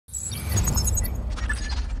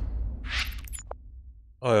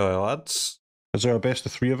Oi, oi, lads. Is there a best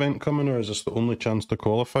of 3 event coming, or is this the only chance to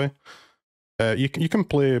qualify? You can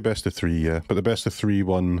play best of 3, yeah, but the best of 3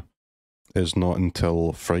 one is not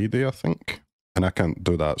until Friday, I think. And I can't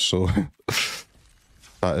do that, so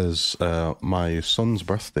that is my son's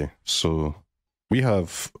birthday. So we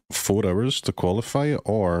have 4 hours to qualify,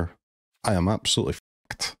 or I am absolutely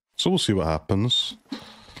fucked. So we'll see what happens.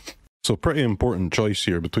 So pretty important choice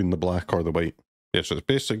here between the black or the white. Yeah, so it's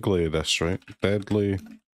basically this, right? Deadly,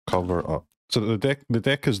 cover up. So the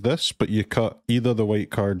deck is this, but you cut either the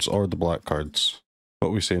white cards or the black cards.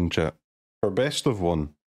 What we say in chat. For best of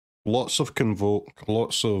 1, lots of Convoke,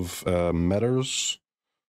 lots of Mirrors,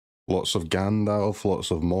 lots of Gandalf,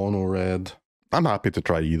 lots of Mono Red. I'm happy to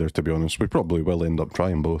try either, to be honest. We probably will end up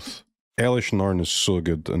trying both. Elesh Norn is so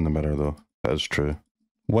good in the Mirror, though. That is true.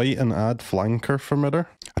 White and add Flanker for Mirror.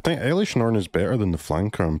 I think Elesh Norn is better than the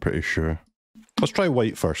Flanker, I'm pretty sure. Let's try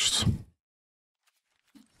white first.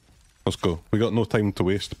 Let's go. We got no time to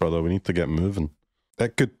waste, brother. We need to get moving.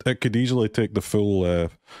 It could easily take the full...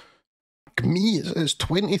 Me, it's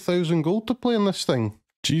 20,000 gold to play in this thing.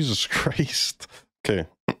 Jesus Christ. Okay.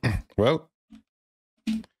 Well,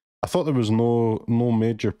 I thought there was no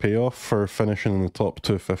major payoff for finishing in the top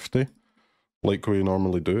 250, like we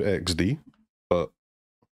normally do, XD. But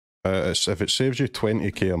if it saves you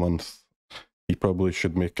 20k a month, you probably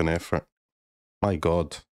should make an effort. My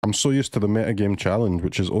god. I'm so used to the metagame challenge,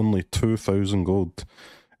 which is only 2,000 gold.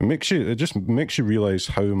 It just makes you realise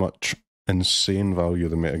how much insane value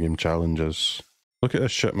the metagame challenge is. Look at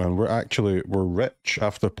this shit, man. We're rich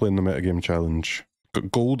after playing the metagame challenge. Got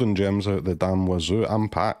gold and gems out the damn wazoo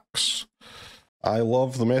and packs. I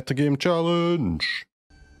love the metagame challenge.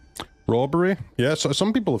 Robbery? Yeah, so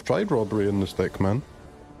some people have tried robbery in this deck, man.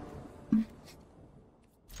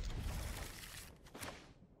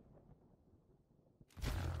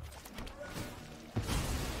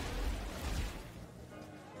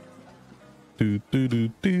 Do do do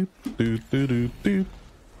do do do do do.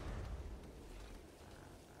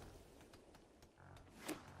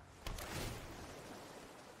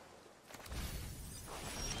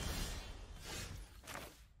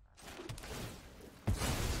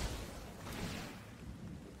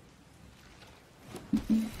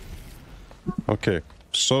 Okay,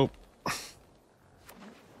 so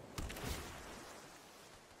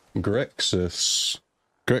Grixis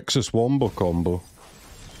Wombo combo.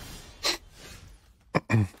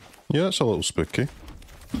 Yeah, it's a little spooky.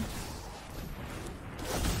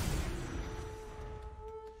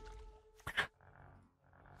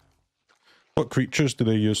 What creatures do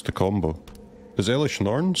they use to combo? Does Elesh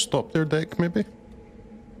Norn stop their deck, maybe?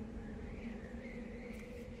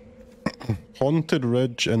 Haunted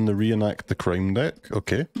Ridge in the Reenact the Crime deck.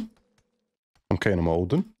 Okay. I'm kind of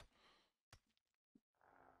molding.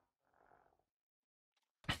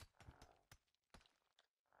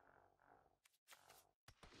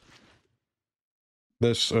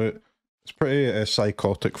 This it's pretty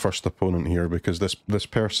psychotic first opponent here, because this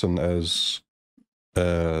person is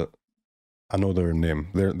I know their name.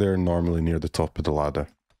 They're normally near the top of the ladder.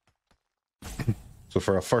 So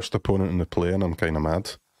for a first opponent in the play-in, I'm kind of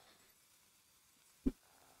mad.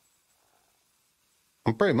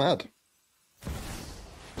 I'm pretty mad.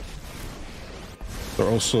 They're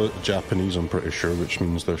also Japanese, I'm pretty sure, which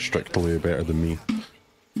means they're strictly better than me.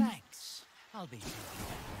 Thanks. I'll be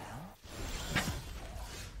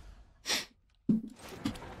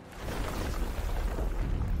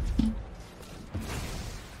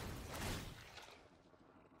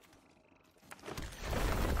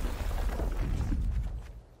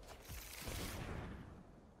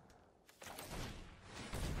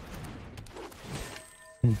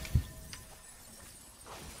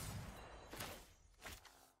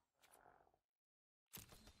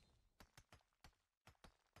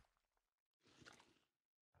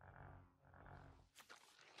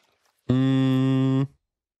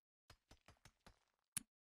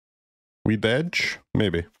We'd edge?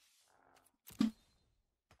 Maybe. What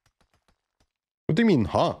do you mean,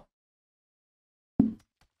 huh?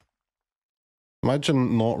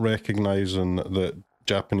 Imagine not recognizing that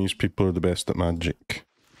Japanese people are the best at Magic.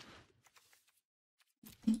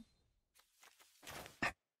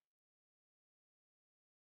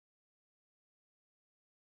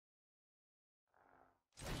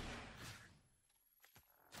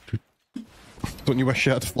 Don't you wish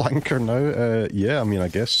you had Flanker now? Yeah, I mean, I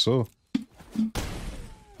guess so.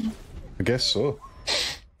 I guess so.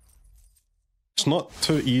 It's not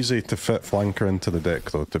too easy to fit Flanker into the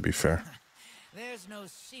deck, though, to be fair. There's no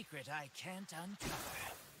secret I can't uncover.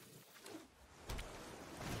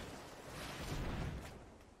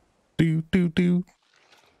 Do, do, do.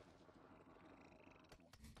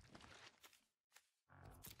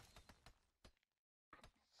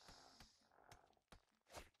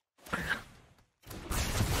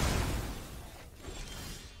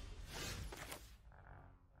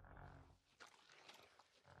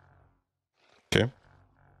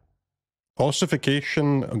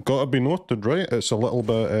 Ossification, gotta be noted, right? It's a little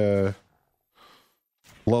bit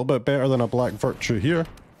better than a Black Virtue here.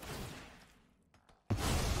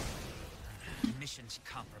 Mission's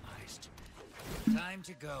compromised. Time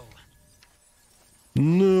to go.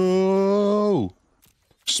 No!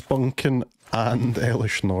 Spelunking and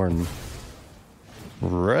Elesh Norn.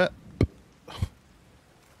 Rip.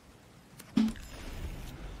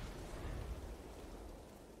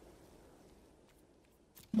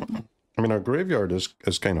 I mean, our graveyard is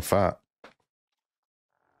kind of fat.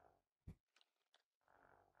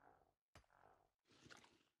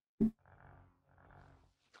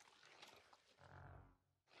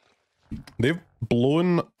 They've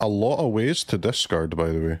blown a lot of ways to discard,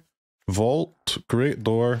 by the way. Vault, Great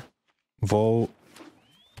Door, Vault,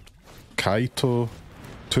 Kaito,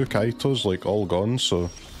 2 Kaitos, like, all gone,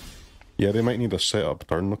 so... Yeah, they might need a setup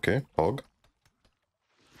turn, okay, Pog.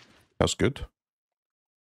 That's good.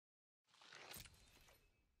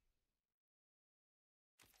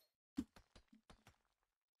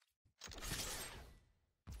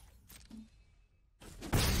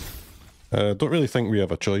 Don't really think we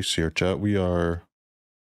have a choice here, chat. We are...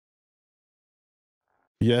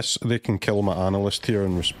 Yes, they can kill my analyst here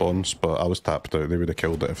in response, but I was tapped out. They would have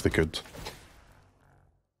killed it if they could.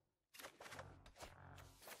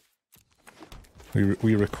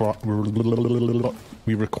 We require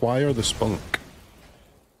the spunk.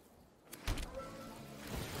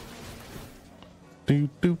 Do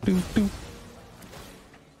do do do.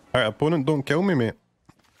 Alright, opponent, don't kill me, mate.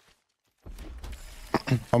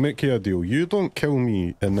 I'll make you a deal. You don't kill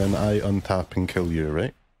me, and then I untap and kill you,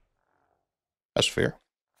 right? That's fair.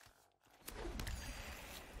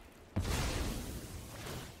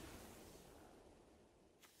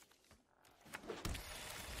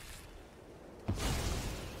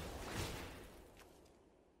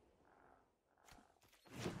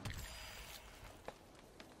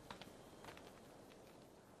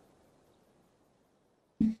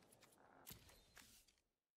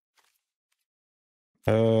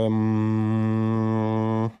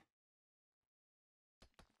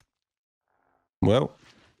 Well.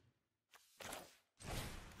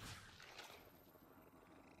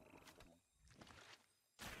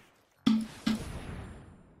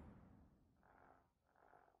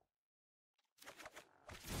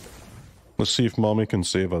 Let's see if Mommy can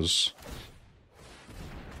save us.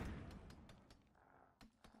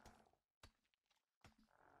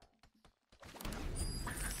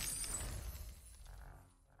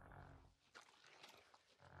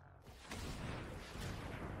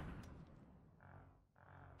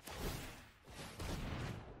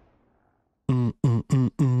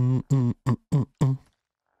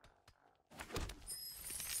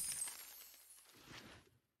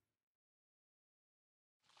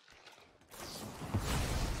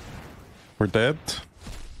 We're dead?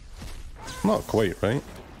 Not quite, right?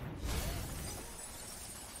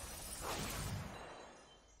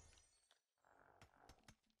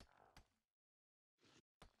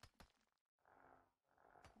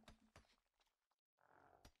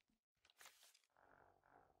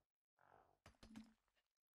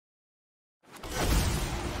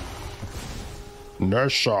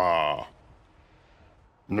 Nissa!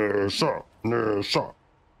 Nissa! Nissa!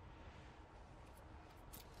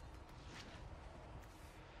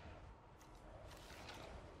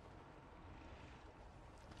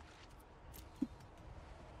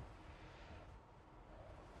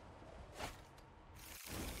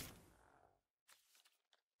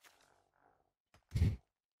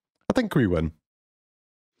 I think we win.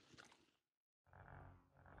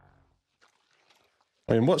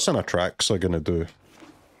 I mean, what's an Atraxa gonna do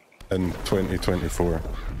in 2024?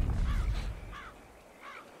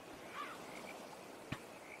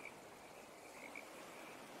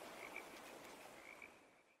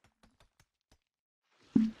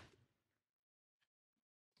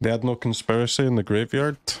 They had no conspiracy in the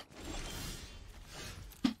graveyard?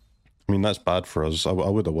 I mean, that's bad for us. I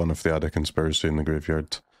would have won if they had a conspiracy in the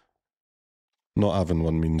graveyard. Not having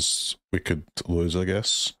one means we could lose, I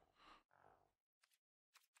guess.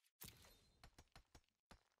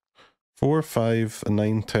 4, 5,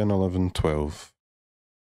 9, 10, 11, 12.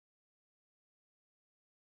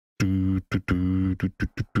 Do, do, do, do, do,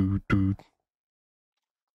 do, do.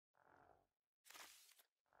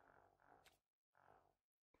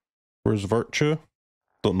 Where's Virtue?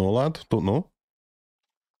 Don't know, lad. Don't know.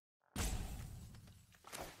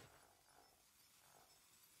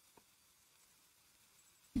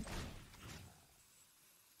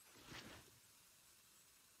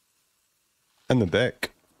 In the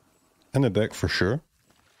deck. In the deck for sure.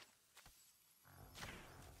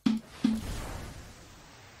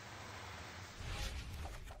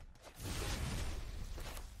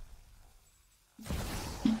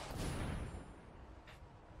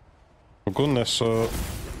 We'll go Nissa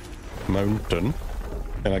Mountain,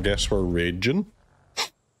 and I guess we're raging.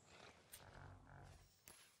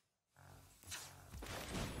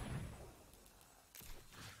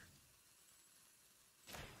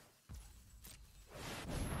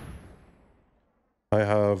 I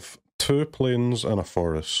have 2 plains and a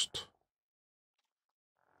forest.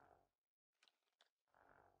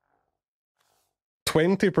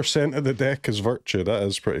 %20 of the deck is virtue. That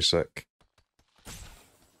is pretty sick.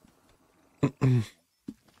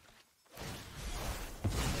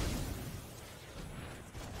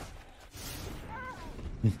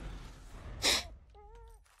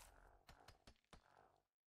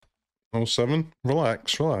 Oh, 7.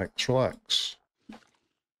 Relax, relax, relax.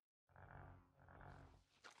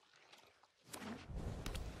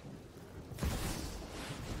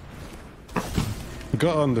 You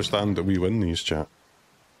gotta understand that we win these, chat.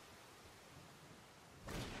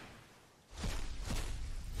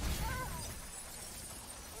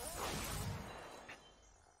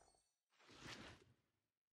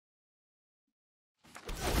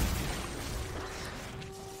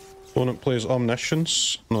 Opponent plays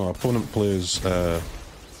Omniscience. No, opponent plays, they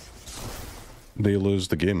lose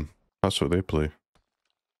the game. That's what they play.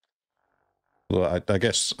 Well, I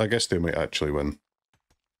guess they might actually win.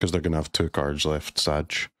 Because they're going to have 2 cards left,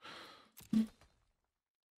 Sag.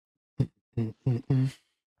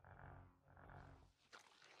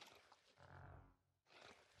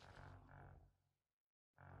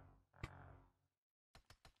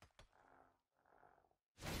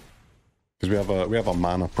 Because we have a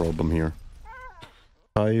mana problem here.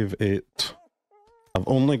 5, 8. I've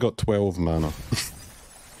only got 12 mana.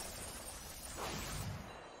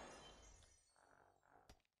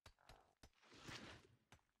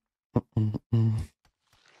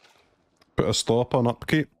 Put a stop on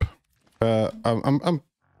upkeep. I'm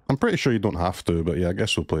pretty sure you don't have to, but yeah, I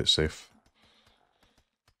guess we'll play it safe.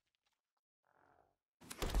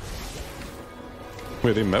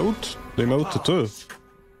 Wait, they milled? They milled to 2.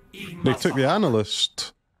 They took the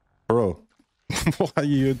Analyst. Bro, what are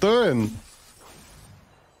you doing?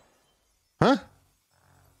 Huh?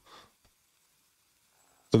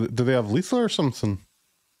 Do they have lethal or something?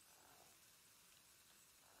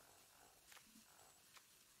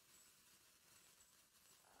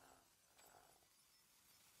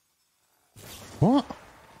 What?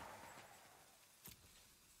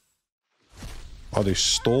 Oh, they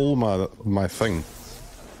stole my thing.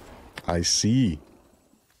 I see.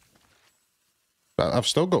 I've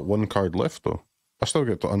still got 1 card left though. I still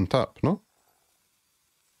get to untap, no?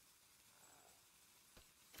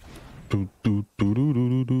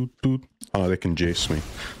 Oh, they can jace me.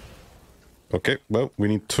 Okay, well, we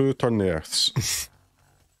need 2 turn the earths.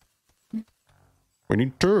 We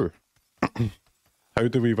need 2. How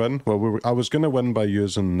do we win? Well, I was going to win by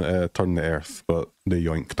using turn the earth, but they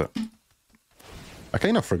yoinked it. I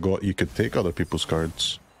kind of forgot you could take other people's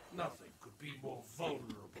cards. Nothing could be more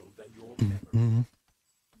vulnerable than your memory.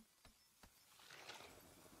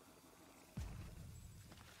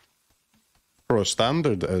 Bro,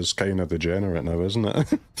 standard is kind of degenerate now, isn't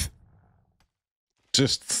it?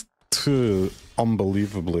 Just 2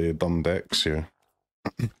 unbelievably dumb decks here.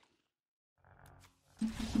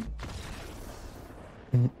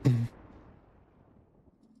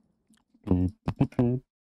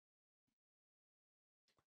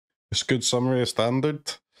 It's good summary of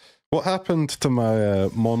standard. What happened to my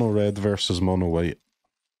mono red versus mono white?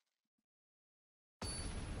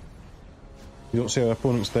 You don't say our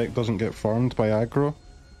opponent's deck doesn't get farmed by aggro?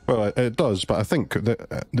 Well, it does, but I think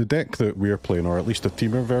the deck that we're playing, or at least a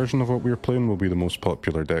teamer version of what we're playing, will be the most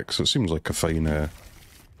popular deck, so it seems like a fine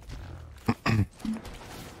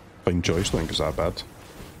fine choice. I don't think it's that bad.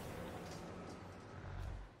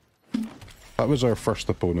 That was our first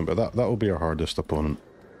opponent, but that will be our hardest opponent.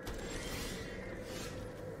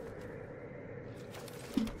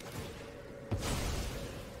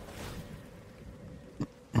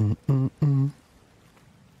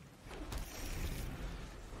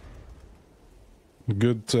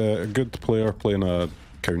 Good player playing a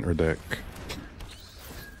counter deck.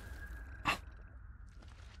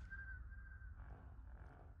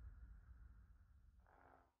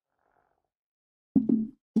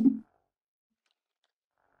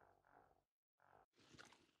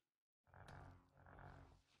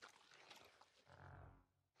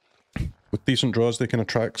 With decent draws, they can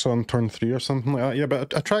Atraxa on turn 3 or something like that. Yeah, but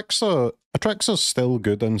Atraxa's still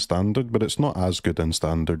good in standard, but it's not as good in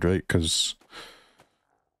standard, right? Because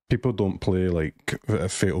people don't play like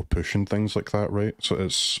Fatal Push and things like that, right? So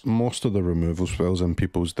it's most of the removal spells in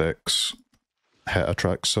people's decks hit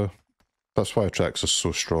Atraxa. That's why Atraxa's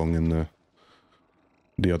so strong in the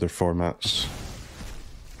the other formats.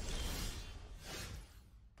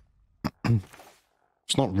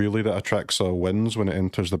 It's not really that Atraxa wins when it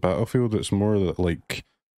enters the battlefield, it's more that like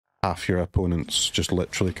half your opponents just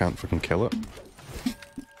literally can't fucking kill it.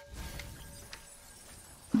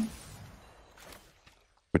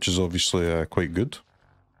 Which is obviously quite good.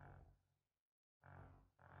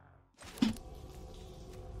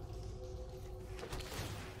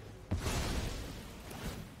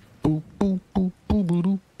 Boop, boop, boop, boop,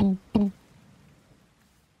 boop, boop, boop.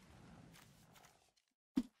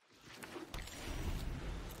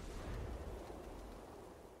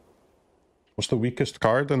 What's the weakest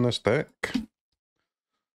card in this deck?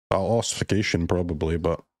 Ossification probably,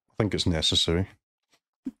 but I think it's necessary.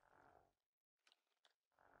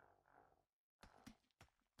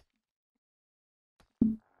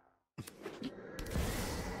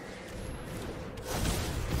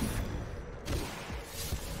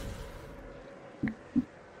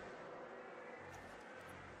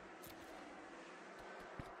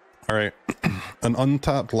 Alright, an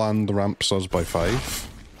untapped land ramps us by 5.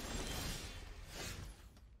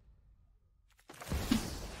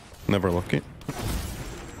 Never lucky.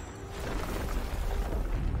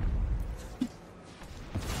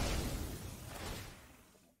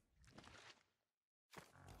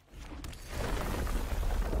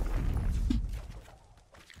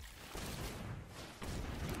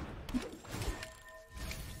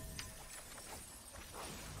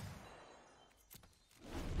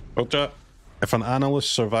 Well, chat, if an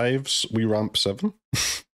analyst survives, we ramp 7.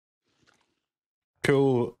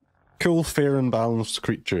 Cool, fair and balanced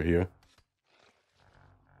creature here.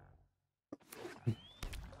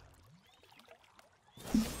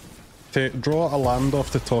 Draw a land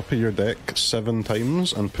off the top of your deck 7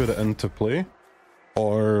 times and put it into play,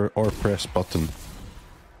 or press button.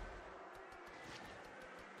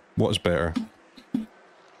 What is better?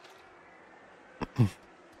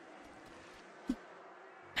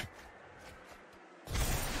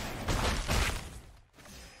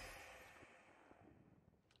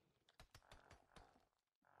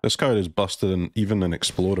 This card is busted in even an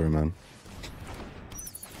Explorer, man.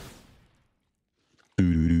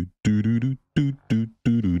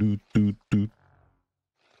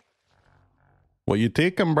 What you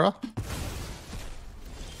taking, bruh?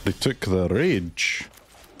 They took the rage.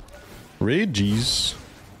 Rages.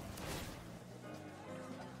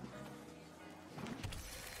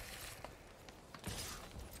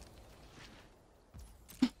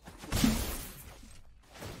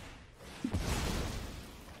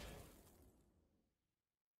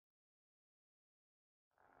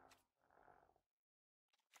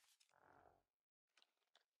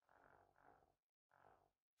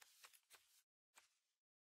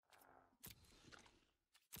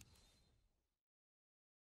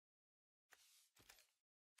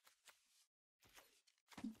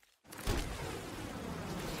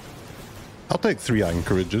 I'll take 3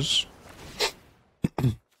 anchorages.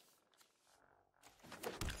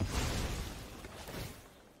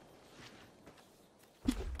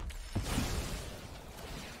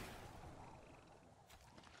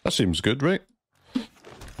 That seems good, right?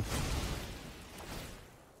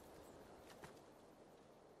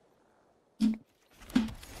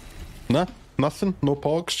 Nah, nothing. No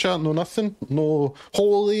pogs, chat. No nothing. No.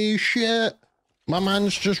 Holy shit! My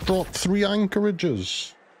man's just dropped 3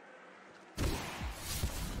 anchorages.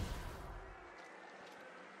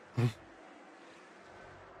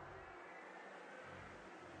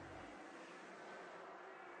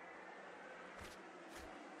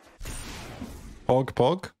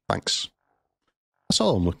 Pog. Thanks. That's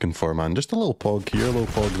all I'm looking for, man. Just a little pog here, a little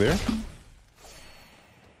pog there.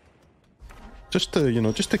 Just to, you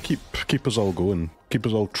know, just to keep us all going. Keep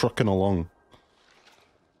us all trucking along.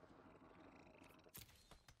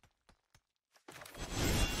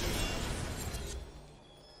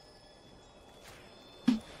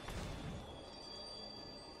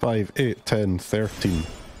 Five, 8, 10, 13.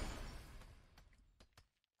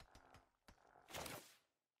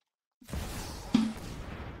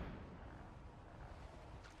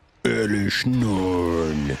 Elesh,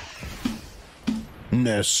 Norn,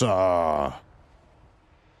 Nissa.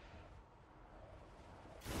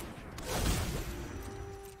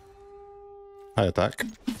 I attack.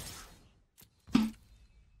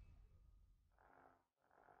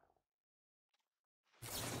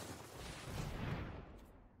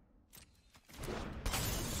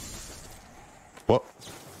 What?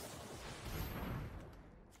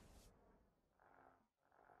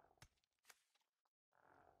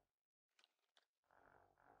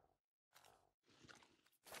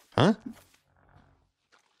 Huh?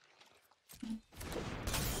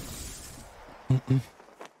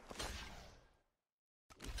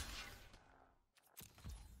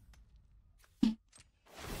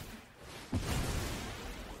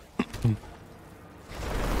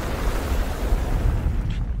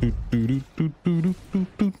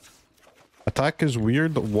 Attack is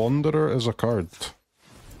weird. Wanderer is a card.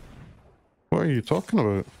 What are you talking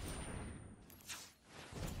about?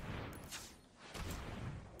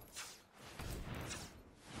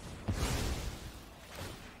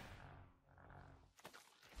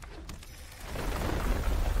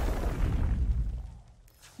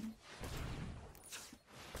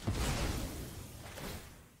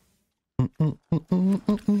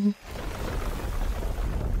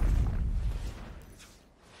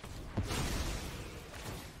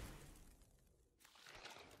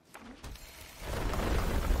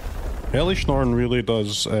 Elesh Norn really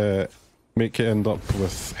does make you end up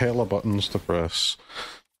with hella buttons to press.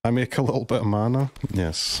 I make a little bit of mana.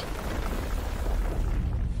 Yes.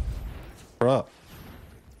 Bruh.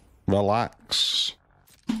 Relax.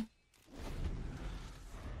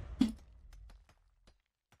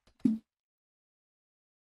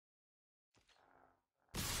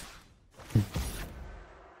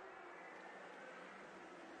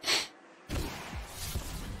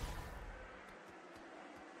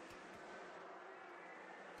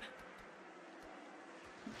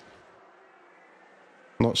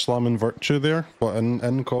 Not slamming Virtue there, but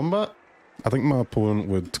in combat, I think my opponent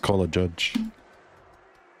would call a judge.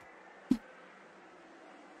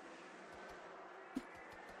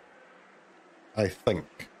 I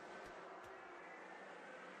think.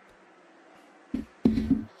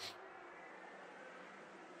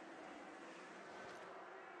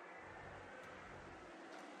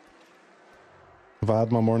 Have I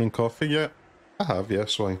had my morning coffee yet? I have,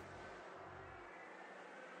 yes, why?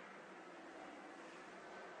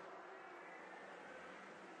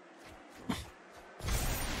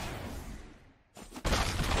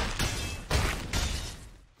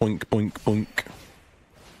 Boink, boink, boink.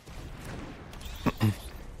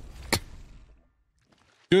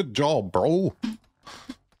 Good job, bro.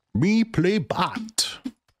 Me play bat.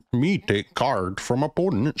 Me take card from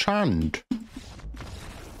opponent's hand.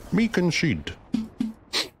 Me concede.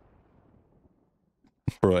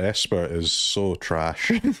 Bro, Esper is so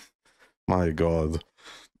trash. My god.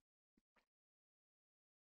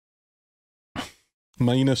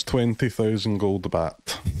 Minus 20,000 gold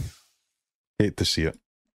bat. Hate to see it.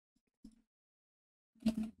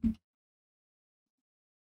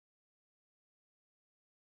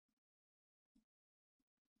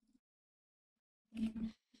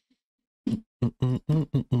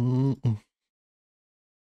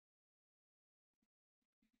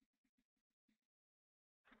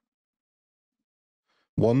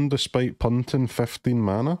 Won despite punting 15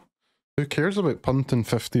 mana? Who cares about punting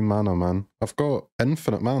 15 mana, man? I've got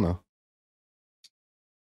infinite mana.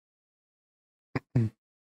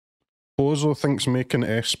 Bozo thinks making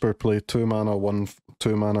Esper play 2 mana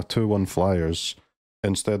 2/1 flyers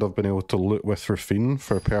instead of being able to loot with Rafine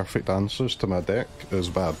for perfect answers to my deck is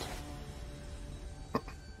bad.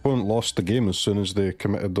 Opponent lost the game as soon as they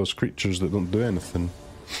committed those creatures that don't do anything.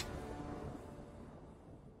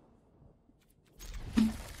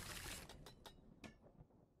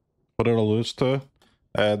 What did I lose to?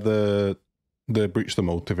 The Breach the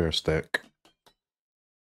Multiverse deck.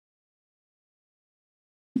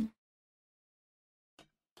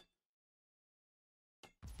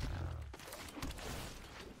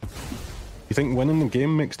 You think winning the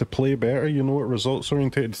game makes the play better? You know what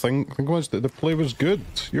results-oriented thing was? That the play was good.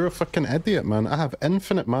 You're a fucking idiot, man. I have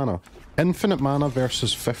infinite mana. Infinite mana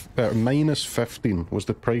versus minus 15 was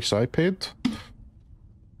the price I paid.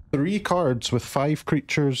 3 cards with 5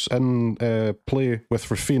 creatures in play with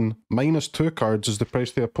Rafine, minus 2 cards is the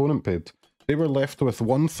price the opponent paid. They were left with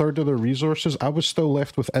 1/3 of their resources. I was still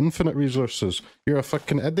left with infinite resources. You're a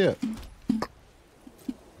fucking idiot.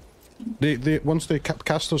 They once they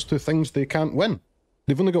cast those 2 things, they can't win.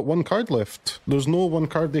 They've only got 1 card left. There's no 1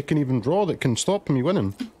 card they can even draw that can stop me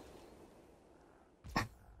winning.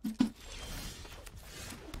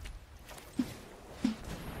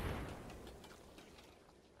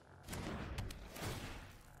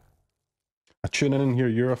 I tune in here,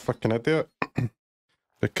 you're a fucking idiot.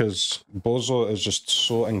 Because Bozo is just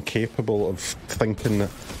so incapable of thinking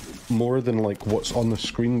more than like what's on the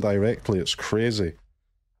screen directly. It's crazy.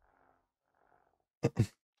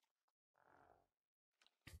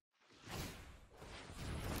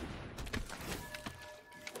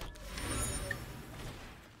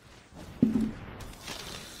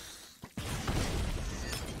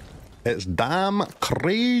 It's damn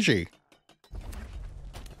crazy.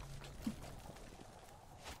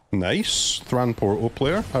 Nice. Thran Porto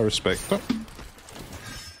player. I respect it.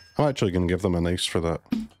 I'm actually going to give them a nice for that.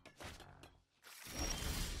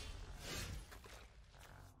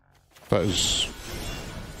 That is...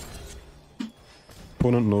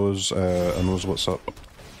 Opponent knows what's up.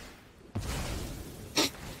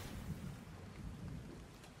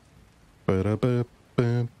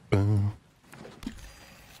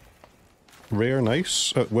 Rare,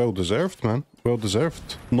 nice. Well deserved, man. Well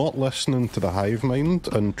deserved. Not listening to the hive mind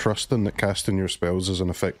and trusting that casting your spells is an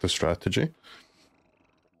effective strategy.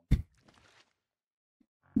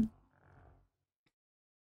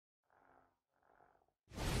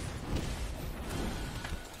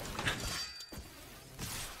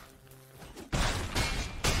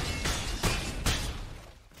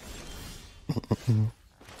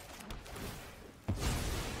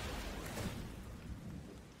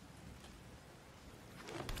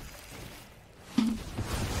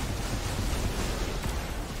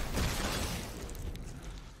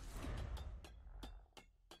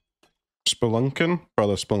 Spelunking?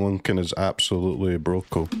 Brother, Spelunking is absolutely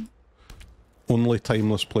broco. Only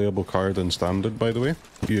timeless playable card in Standard, by the way.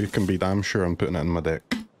 You can be damn sure I'm putting it in my deck.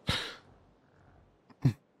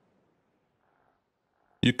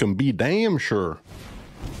 You can be damn sure.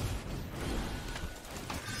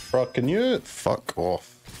 Bro, can you fuck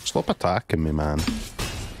off? Stop attacking me, man.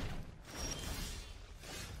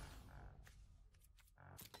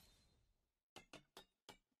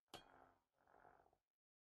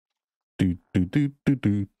 Do do do do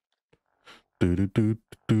do do do do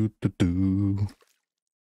do do do.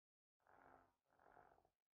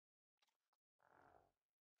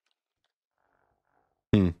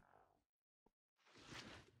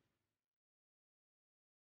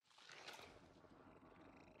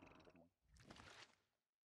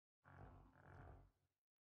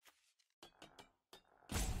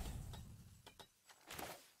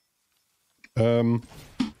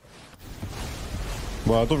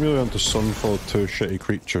 Well, I don't really want to Sunfall two shitty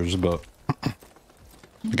creatures, but I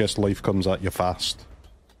guess life comes at you fast.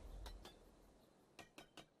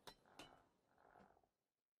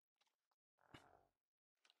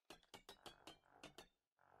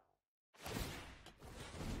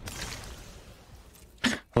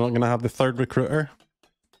 We're not going to have the third recruiter.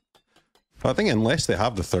 I think unless they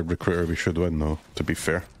have the third recruiter, we should win, though, to be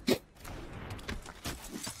fair.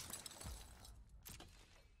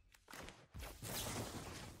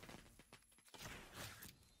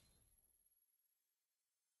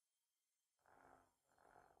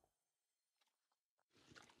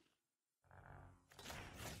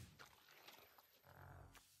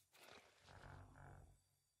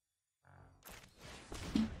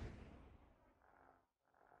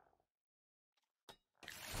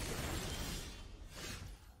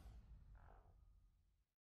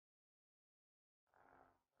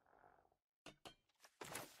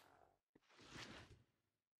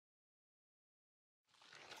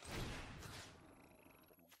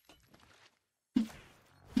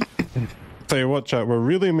 Tell you what, chat, we're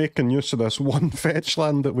really making use of this one fetch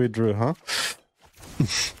land that we drew, huh?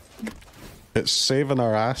 It's saving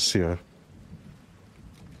our ass here.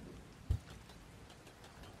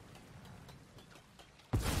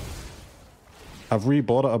 I've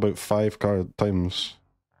rebought it about 5 card times.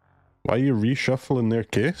 Why are you reshuffling their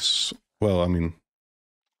case? Well, I mean...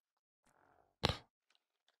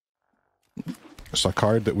 it's a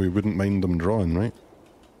card that we wouldn't mind them drawing, right?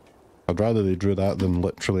 I'd rather they drew that than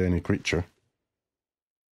literally any creature.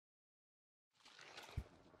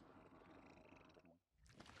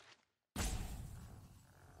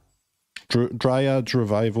 Dryad's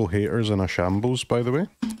Revival haters in a shambles, by the way.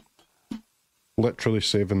 Literally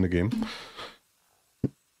saving the game.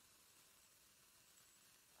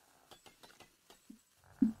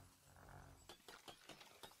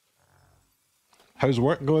 How's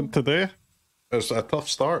work going today? It's a tough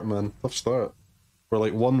start, man. Tough start. We're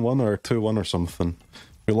like 1-1 or 2-1 or something.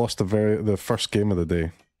 We lost the first game of the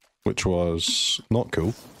day, which was not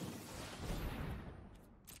cool.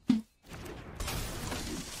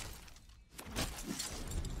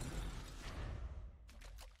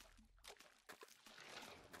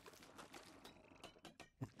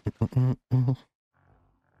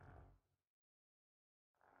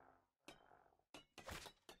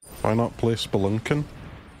 Why not play Spelunking?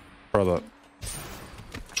 Brother,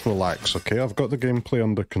 just relax, okay? I've got the gameplay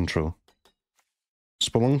under control.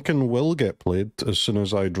 Spelunking will get played as soon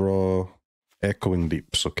as I draw Echoing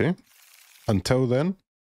Deeps, okay? Until then,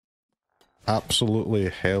 absolutely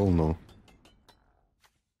hell no.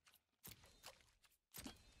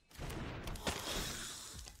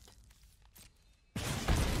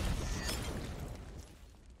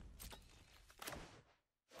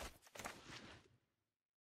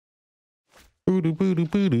 Boo-doo, boo-doo,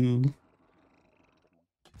 boo-doo.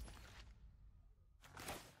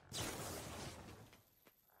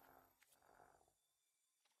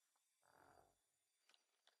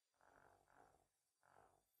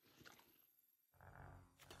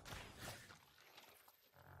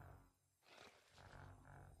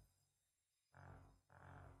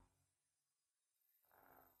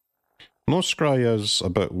 No scry is a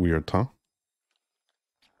bit weird, huh?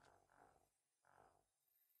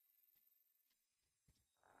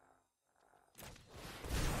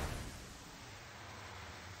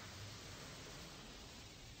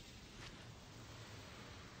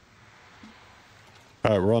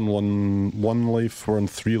 Alright, we're on one life, we're on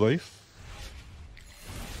 3 life.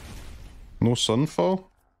 No Sunfall?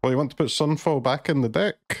 Well, you want to put Sunfall back in the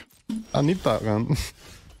deck? I need that, man.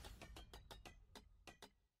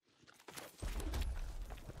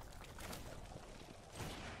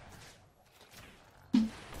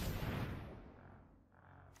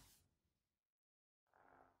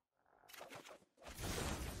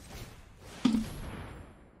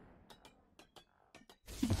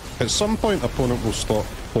 At some point, opponent will stop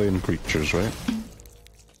playing creatures, right?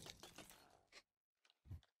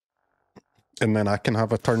 And then I can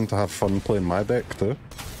have a turn to have fun playing my deck too.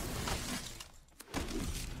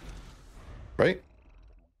 Right?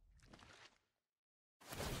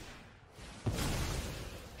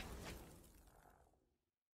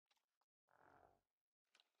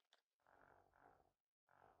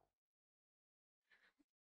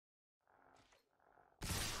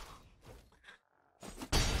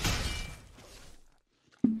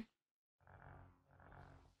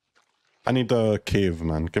 I need a cave,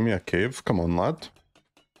 man. Give me a cave. Come on, lad.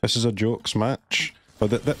 This is a jokes match.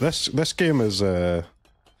 But this game is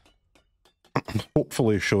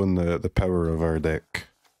hopefully showing the power of our deck.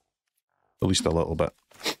 At least a little bit.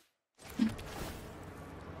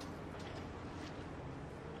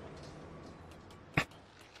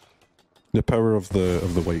 The power of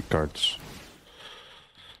the white cards.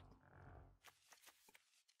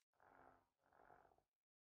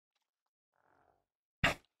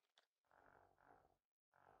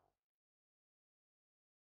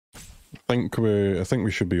 I think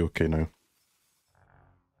we should be okay now.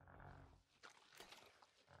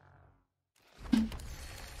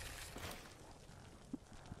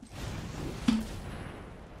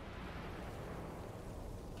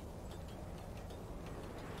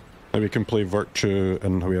 Now we can play Virtue,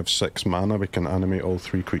 and we have 6 mana, we can animate all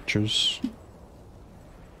 3 creatures.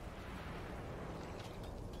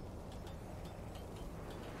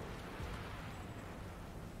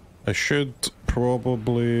 I should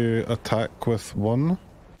probably attack with 1.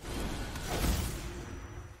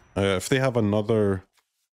 If they have another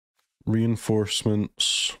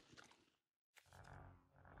reinforcements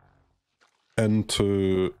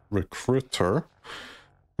into Recruiter,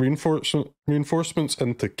 reinforcements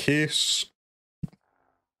into Case,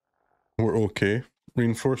 we're okay.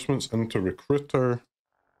 Reinforcements into Recruiter,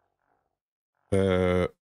 we're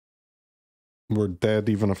dead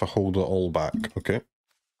even if I hold it all back, okay?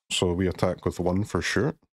 So we attack with 1 for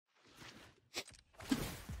sure.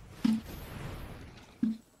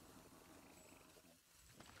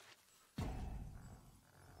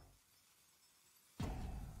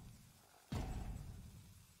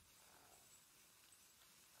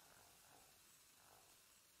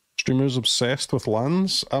 Streamer's obsessed with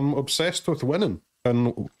lands. I'm obsessed with winning.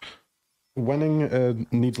 And winning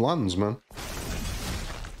needs lands, man.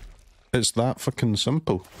 It's that fucking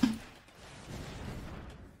simple.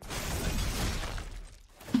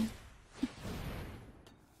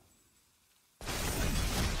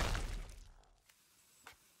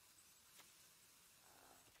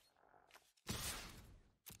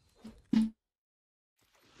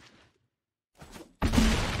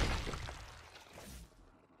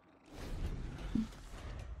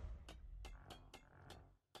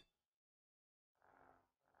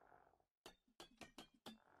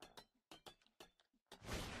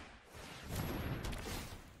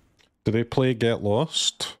 Do they play Get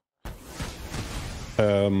Lost?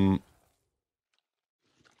 In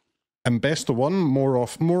best of 1, more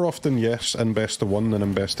often yes, in best of 1 than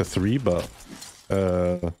in best of 3, but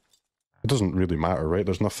it doesn't really matter, right?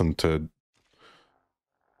 There's nothing to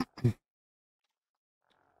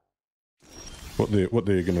what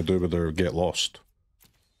they're gonna do with their Get Lost.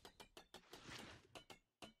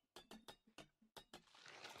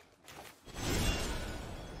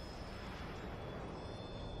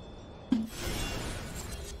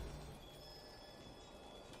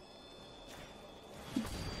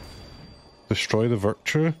 Destroy the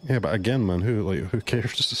Virtue? Yeah, but again, man, who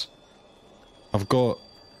cares? I've got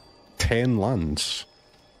 10 lands.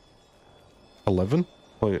 11?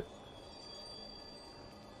 Wait.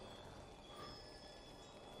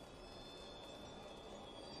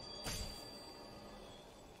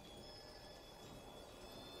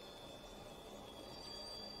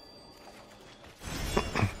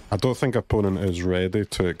 I don't think opponent is ready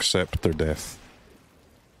to accept their death.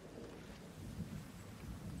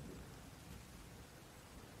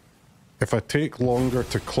 If I take longer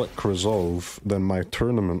to click resolve, then my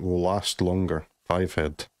tournament will last longer.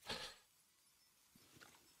 5-head.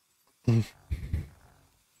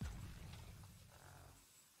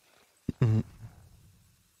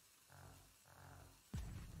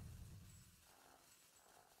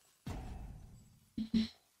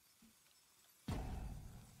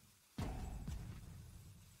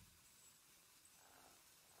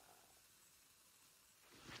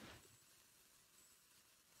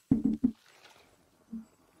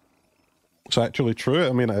 It's actually true.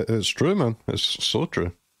 I mean, it's true, man. It's so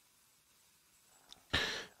true.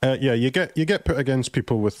 Yeah, you get put against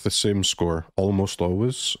people with the same score almost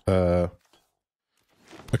always.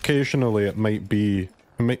 Occasionally, it might be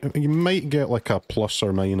you might get like a plus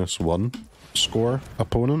or minus 1 score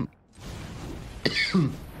opponent.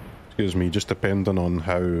 Excuse me, just depending on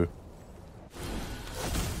how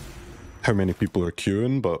many people are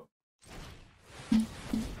queuing, but.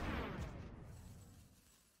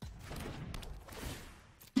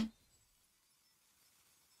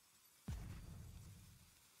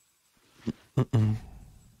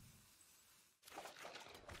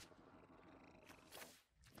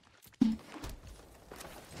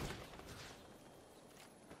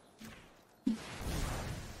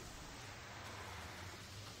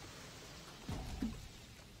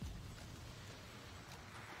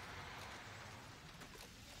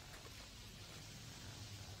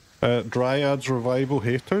 Dryad's Revival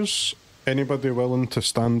haters. Anybody willing to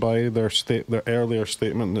stand by their earlier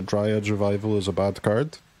statement that Dryad's Revival is a bad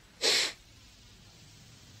card?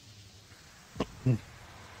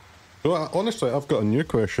 Well, honestly, I've got a new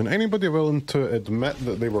question. Anybody willing to admit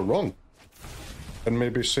that they were wrong? And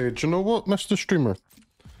maybe say, do you know what, Mr. Streamer?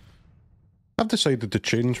 I've decided to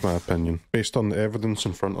change my opinion based on the evidence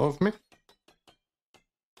in front of me.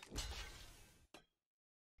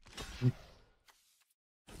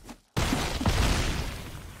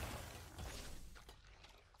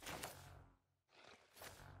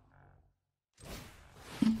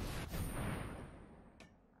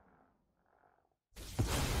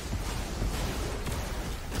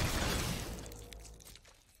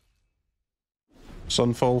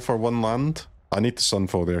 Sunfall for 1 land. I need to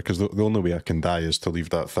Sunfall there because the only way I can die is to leave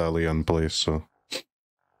that Thalia in place, so.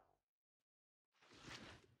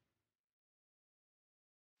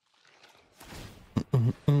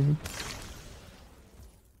 Do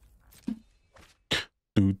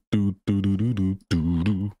do do do do do do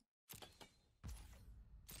do.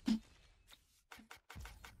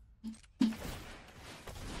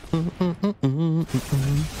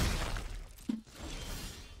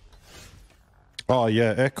 Oh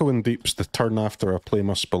yeah, Echoing Deep's the turn after I play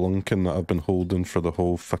my Spelunking that I've been holding for the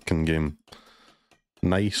whole fucking game.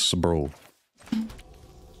 Nice, bro.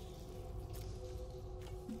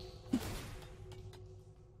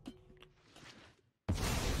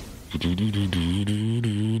 Are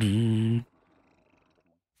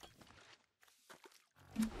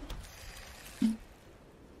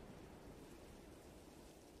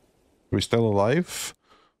we still alive?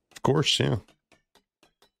 Of course, yeah.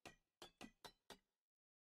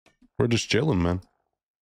 We're just chilling, man.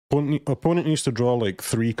 Opponent needs to draw like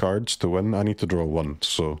 3 cards to win. I need to draw 1,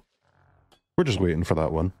 so we're just waiting for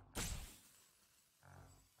that one.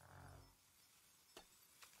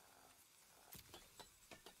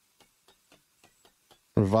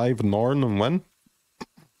 Revive Norn and win?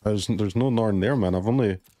 There's no Norn there, man. I've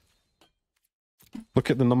only... Look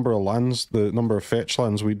at the number of lands, the number of fetch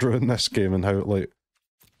lands we drew in this game and how, like...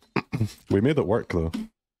 We made it work, though.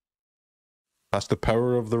 That's the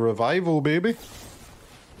power of the revival, baby.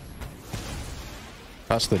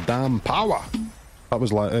 That's the damn power. That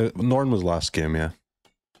was like Norn was last game, yeah.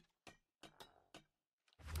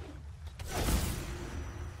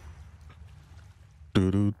 Do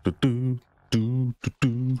do do do do do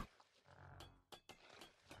do.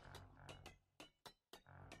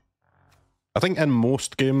 I think in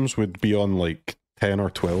most games we'd be on like 10 or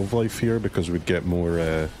 12 life here because we'd get more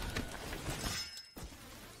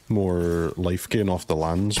life gain off the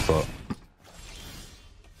lands, but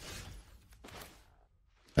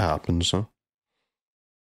it happens, huh?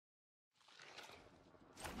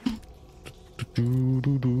 Do,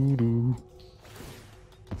 do, do, do.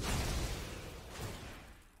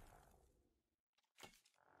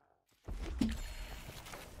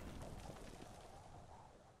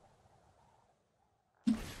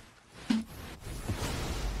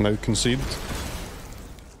 Now concede.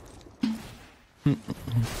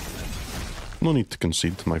 No need to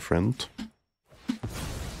concede, my friend.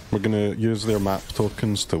 We're gonna use their map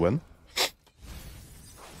tokens to win.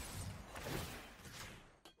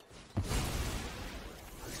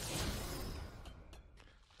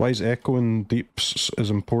 Why is Echoing Deeps is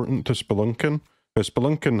important to Spelunking? Because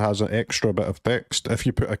Spelunking has an extra bit of text. If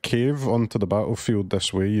you put a cave onto the battlefield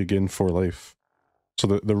this way, you gain 4 life. So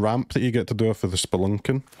the ramp that you get to do for the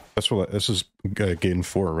Spelunking, this is gain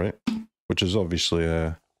 4, right? Which is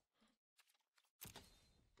obviously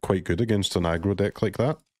quite good against an aggro deck like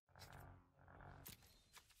that.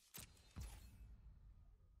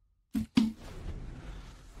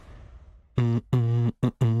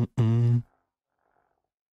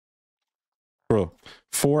 Bro,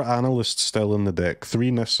 4 Analysts still in the deck, 3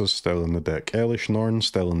 Nissas still in the deck, Elesh Norn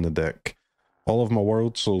still in the deck, all of my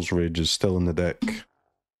Worldsoul's Rages still in the deck.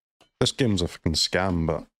 This game's a fucking scam,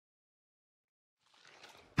 but...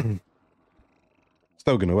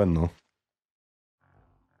 still gonna win, though.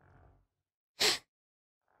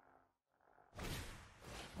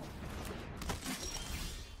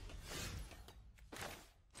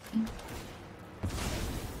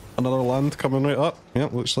 Another land coming right up. Yeah,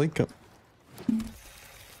 looks like it.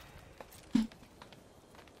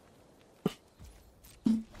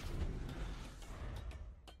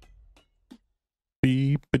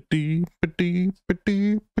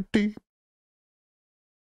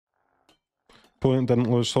 Opponent didn't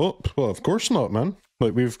lose hope? Well, of course not, man.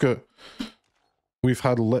 Like, we've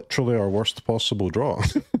had literally our worst possible draw.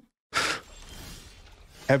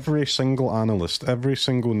 Every single Analyst, every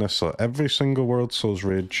single Nissa, every single Worldsoul's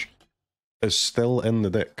Rage is still in the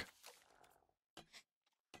deck.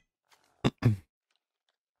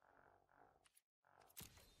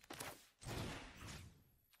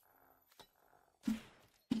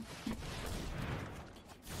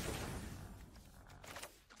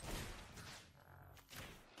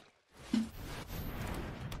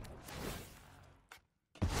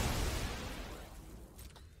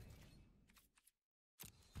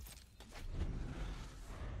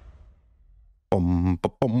 Bum,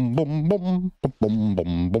 bum, bum, bum, bum, bum,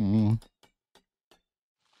 bum, bum.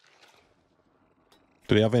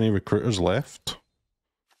 Do we have any recruiters left?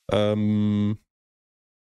 One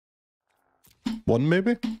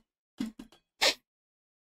maybe?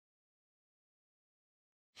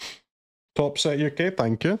 Top set UK,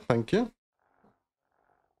 thank you, thank you.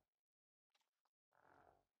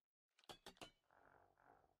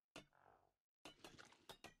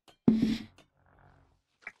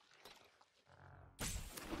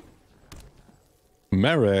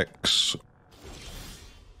 Merrex.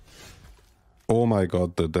 Oh my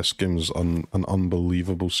god, dude, this game's an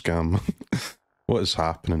unbelievable scam. What is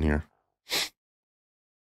happening here?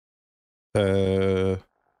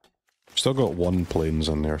 Still got 1 planes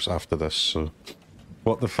in there after this, so...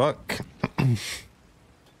 What the fuck?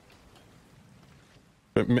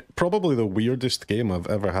 Probably the weirdest game I've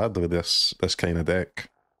ever had with this kind of deck.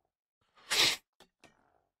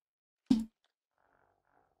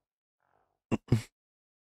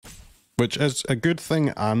 Which is a good thing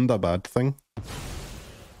and a bad thing.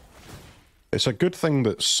 It's a good thing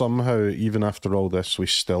that somehow, even after all this, we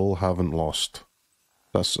still haven't lost.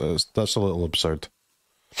 That's a little absurd.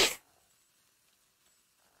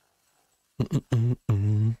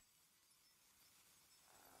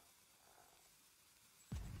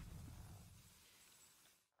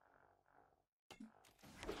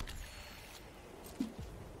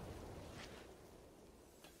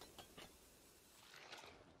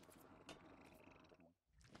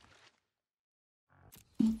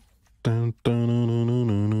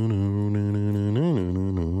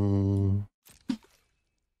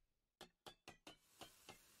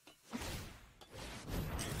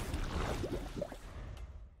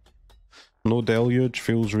 No Deluge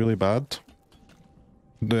feels really bad.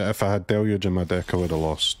 If I had Deluge in my deck, I would have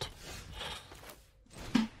lost.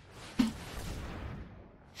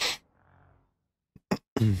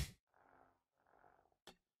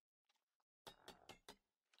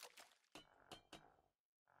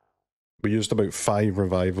 We used about 5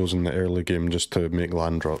 revivals in the early game just to make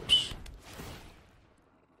land drops.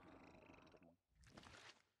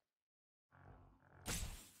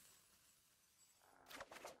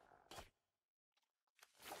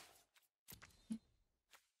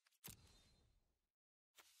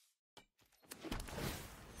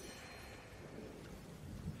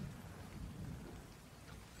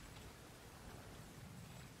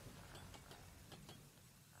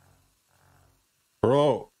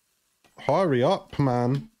 Bro, hurry up,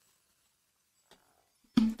 man.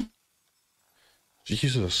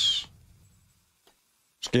 Jesus.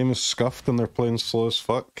 This game is scuffed and they're playing slow as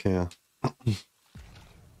fuck, yeah.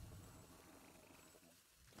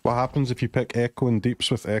 What happens if you pick Echoing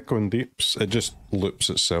Deeps with Echoing Deeps? It just loops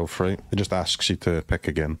itself, right? It just asks you to pick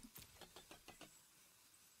again.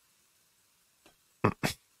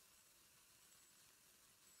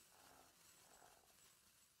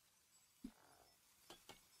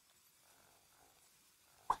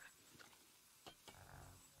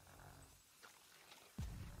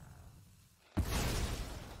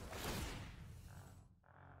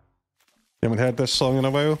 You haven't heard this song in a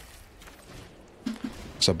while?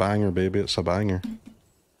 It's a banger, baby, it's a banger.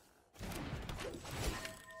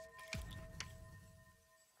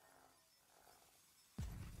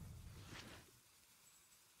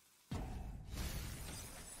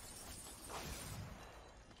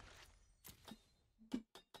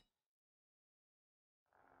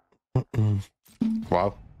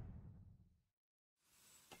 Wow.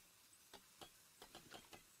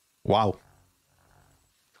 Wow.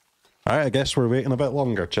 Alright, I guess we're waiting a bit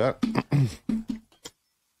longer, chat.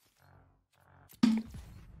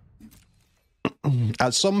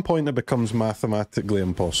 At some point it becomes mathematically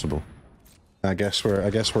impossible. I guess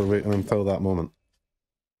we're waiting until that moment.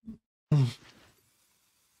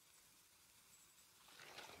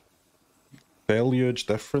 Deluge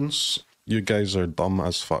difference? You guys are dumb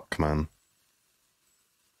as fuck, man.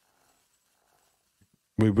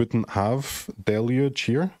 We wouldn't have deluge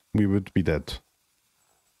here, we would be dead.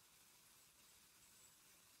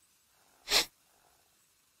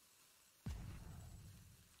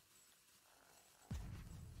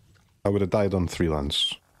 I would have died on 3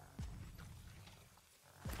 lands.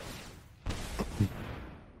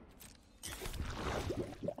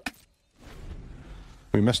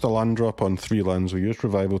 We missed a land drop on 3 lands. We used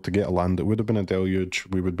revival to get a land. It would have been a deluge.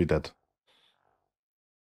 We would be dead.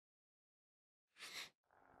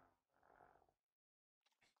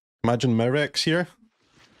 Imagine Mirex here.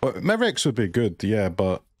 Well, Mirex would be good, yeah,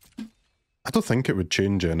 but I don't think it would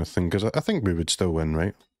change anything, because I think we would still win,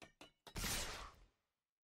 right?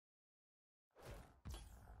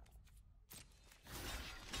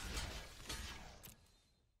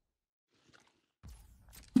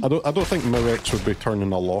 I don't think Mirex would be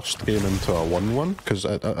turning a lost game into a 1-1, because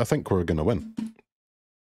I think we're gonna win.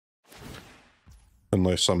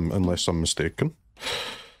 Unless I'm mistaken.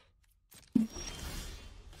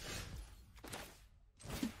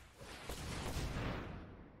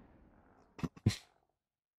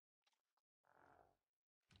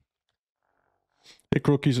 Hey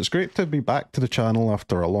Crokeyz, it's great to be back to the channel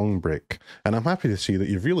after a long break, and I'm happy to see that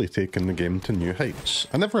you've really taken the game to new heights.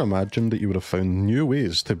 I never imagined that you would have found new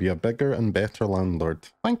ways to be a bigger and better landlord.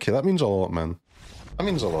 Thank you, that means a lot, man. That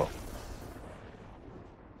means a lot.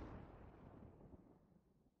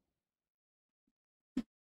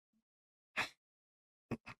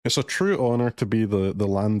 It's a true honour to be the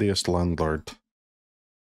landiest landlord.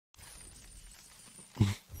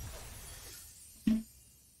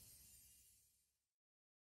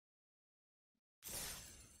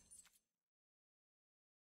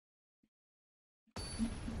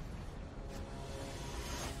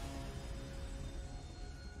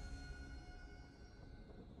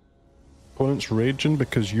 Opponents raging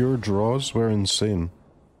because your draws were insane.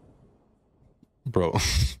 Bro.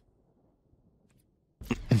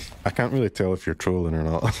 I can't really tell if you're trolling or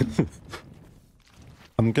not.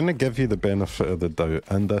 I'm gonna give you the benefit of the doubt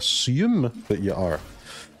and assume that you are.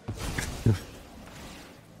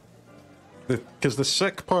 Because the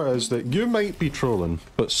sick part is that you might be trolling,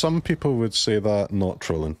 but some people would say that not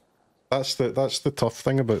trolling. That's the tough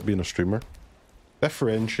thing about being a streamer.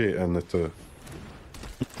 Differentiating the two.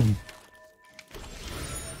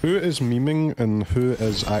 Who is memeing and who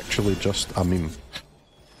is actually just a meme?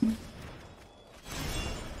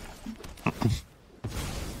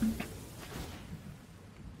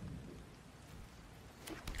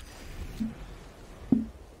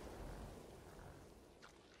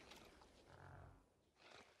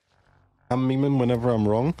 I'm memeing whenever I'm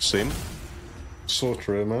wrong, same. So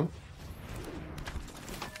true, man.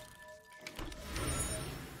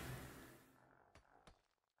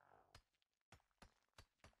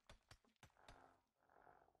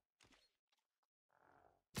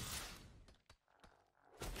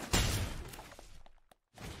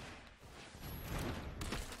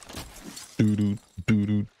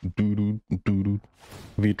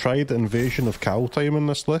 Have you tried Invasion of Kaltime in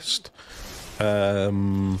this list?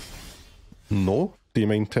 No. Do you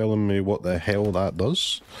mind telling me what the hell that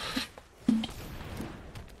does?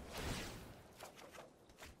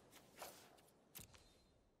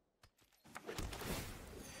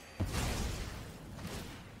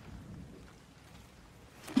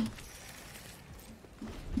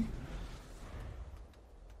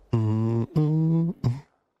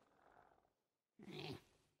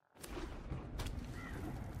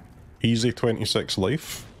 Easy 26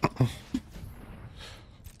 life.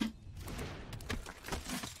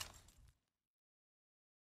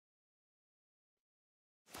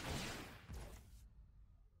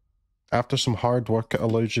 After some hard work, it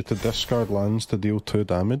allows you to discard lands to deal 2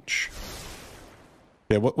 damage.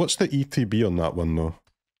 Yeah, what's the ETB on that one though?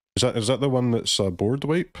 Is that the one that's board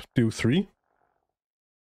wipe? Deal 3?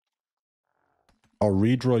 or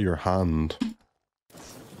redraw your hand.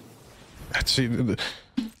 See, the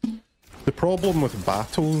problem with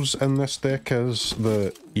battles in this deck is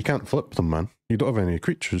that you can't flip them, man. You don't have any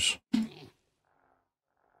creatures.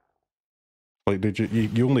 Like, did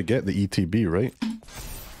you only get the ETB, right?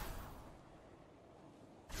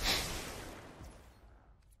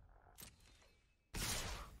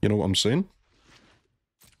 You know what I'm saying?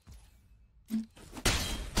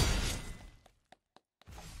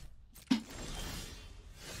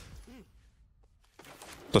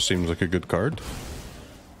 That seems like a good card.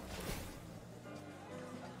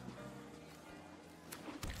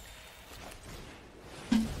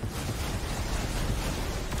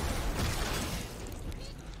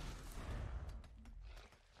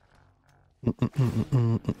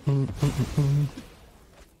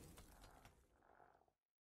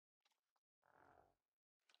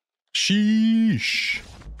 Sheesh.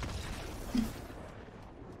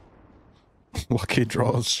 Lucky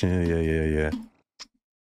draws. Yeah.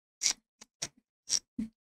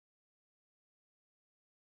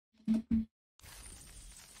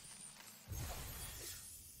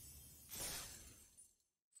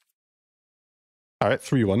 Alright,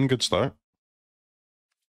 3-1, good start.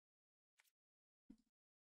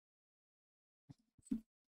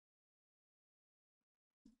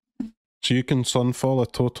 So you can Sunfall a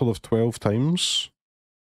total of 12 times.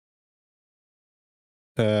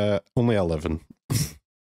 Only 11.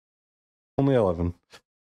 Only 11.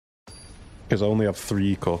 Because I only have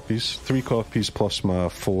 3 copies. 3 copies plus my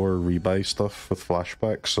 4 rebuy stuff with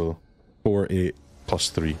flashback, so 4, 8,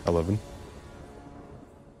 plus 3, 11.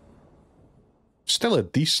 Still a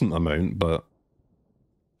decent amount, but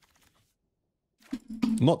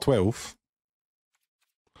not 12.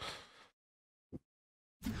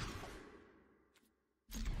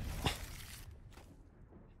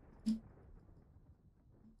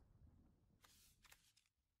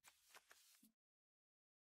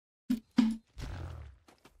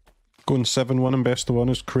 Going 7-1 and best of 1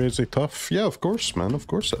 is crazy tough. Yeah, of course, man. Of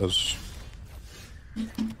course it is.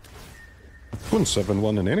 Going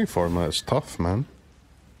 7-1 in any format is tough, man.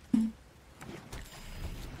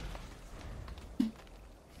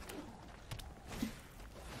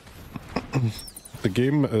 The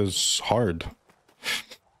game is hard.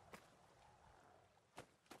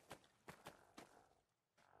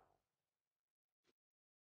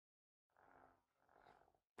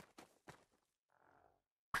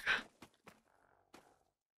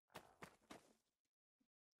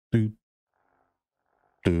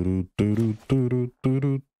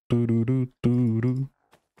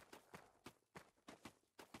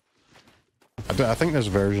 I think this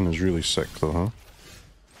version is really sick though, huh?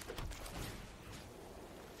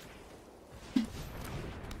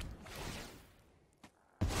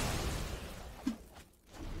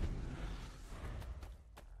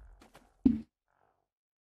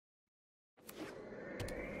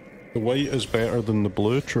 The white is better than the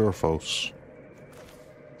blue, true or false?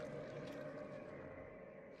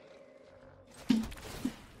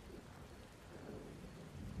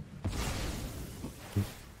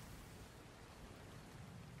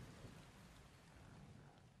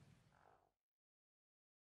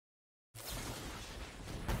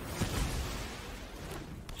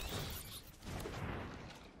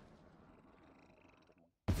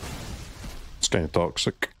 It's kind of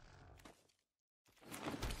toxic.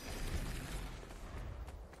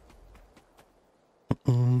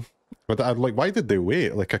 But I'd like, why did they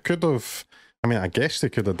wait? Like, I could have, I mean, I guess they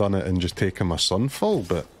could have done it and just taken my Sunfall,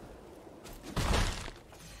 but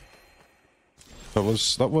that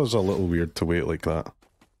was a little weird to wait like that.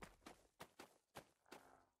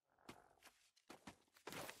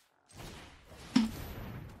 Are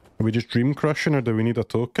we just dream crushing, or do we need a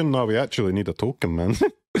token? No, we actually need a token, man.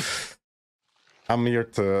 I'm here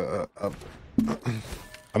to,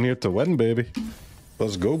 I'm here to win, baby.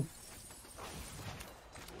 Let's go.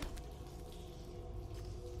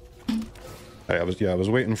 I was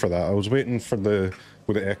waiting for that. I was waiting for the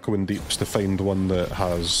with the Echoing Deeps to find one that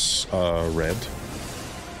has red.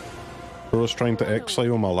 Bro's trying to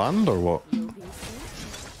exile my land or what?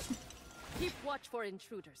 Keep watch for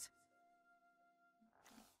intruders.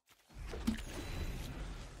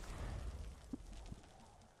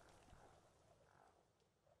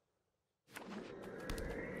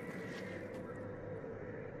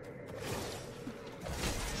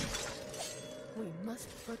 We must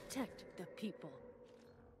protect the people.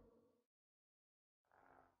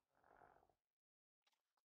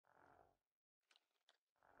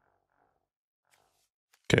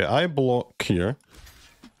 Okay, I block here.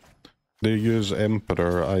 They use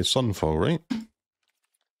Emperor, I Sunfall, right?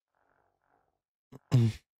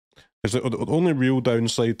 Is it the only real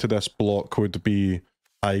downside to this block would be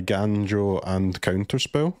Iganjo and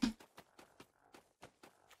Counterspell?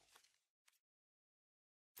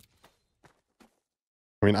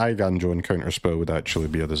 I mean, Iganjo and Counterspell would actually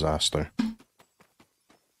be a disaster.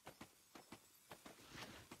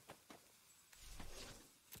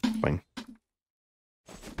 Fine.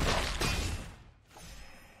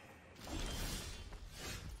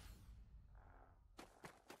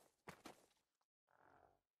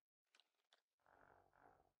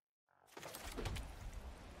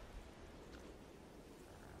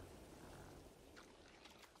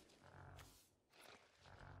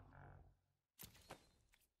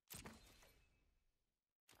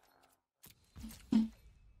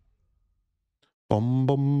 Bum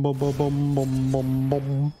bum bum bum bum bum bum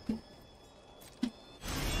bum.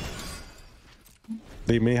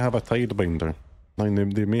 They may have a Tidebinder. I mean,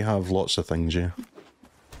 they may have lots of things, yeah.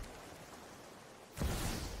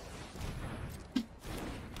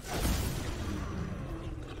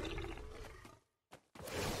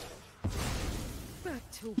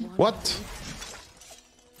 Back to What?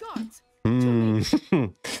 Gods. Hmm.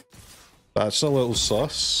 That's a little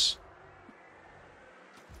sus.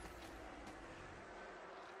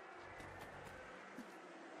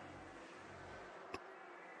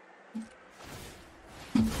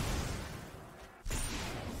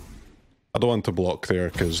 I don't want to block there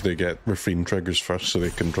because they get refrain triggers first so they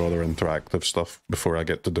can draw their interactive stuff before I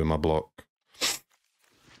get to do my block.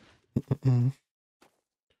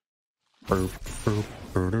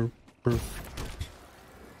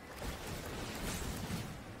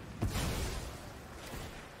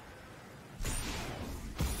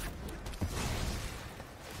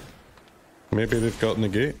 Maybe they've got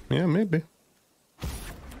negate. Yeah, maybe.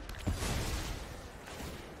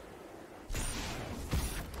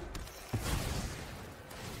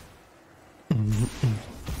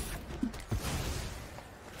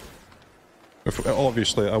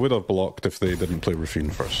 Obviously, I would have blocked if they didn't play Refine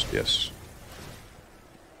first, yes.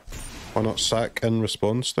 Why not sack in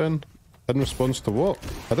response then? In response to what?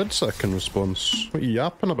 I did sack in response. What are you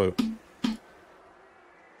yapping about?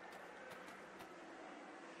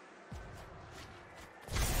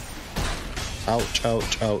 Ouch,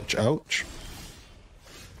 ouch, ouch, ouch.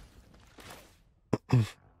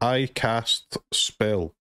 I cast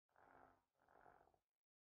spell.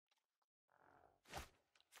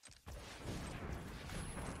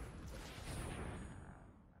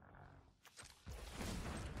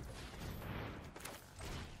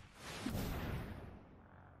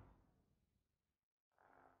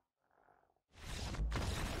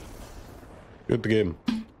 Good game.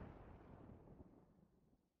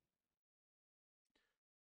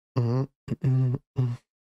 Bro,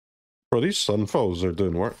 these Sunfalls are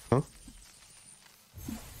doing work, huh?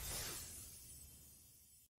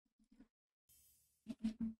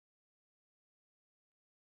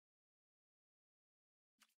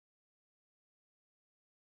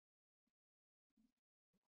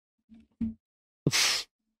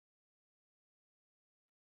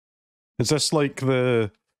 Is this like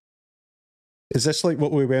the... Is this like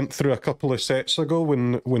what we went through a couple of sets ago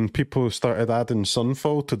when people started adding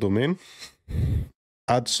Sunfall to domain?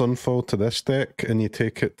 Add Sunfall to this deck and you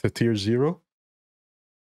take it to tier 0?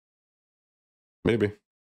 Maybe.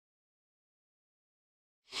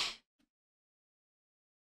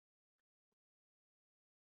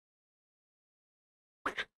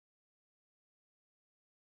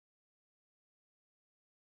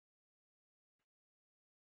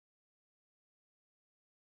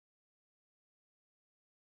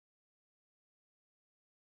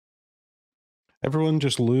 Everyone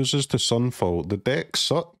just loses to Sunfall. The deck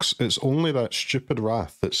sucks. It's only that stupid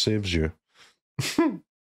Wrath that saves you.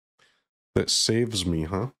 That saves me,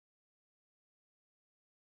 huh?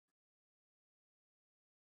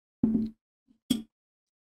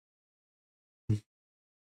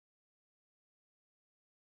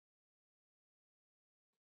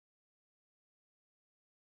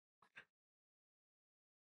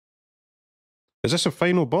 Is this a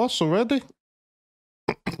final boss already?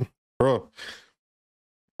 Bro.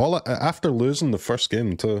 After losing the first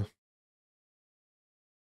game too.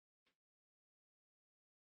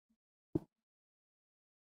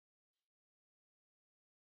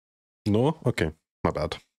 No? Okay. My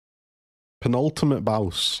bad. Penultimate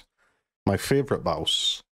boss. My favourite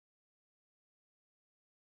boss.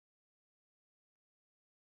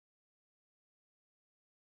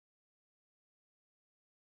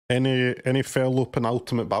 Any fellow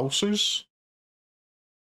penultimate bosses?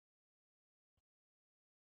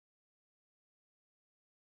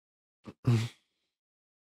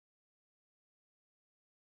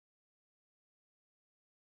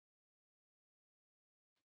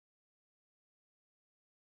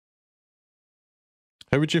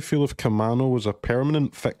 How would you feel if Kamano was a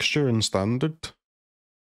permanent fixture in Standard?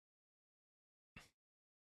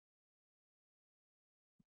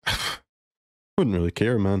 Wouldn't really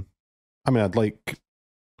care, man. I mean, I'd like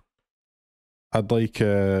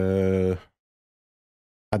a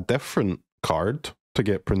different card to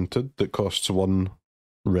get printed that costs 1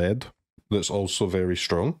 red that's also very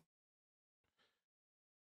strong.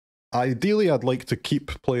 Ideally, I'd like to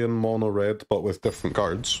keep playing mono red, but with different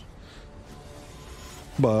cards.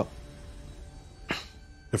 But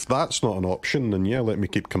if that's not an option, then yeah, let me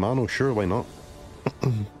keep Kamano, sure, why not?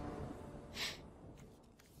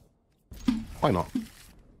 Why not?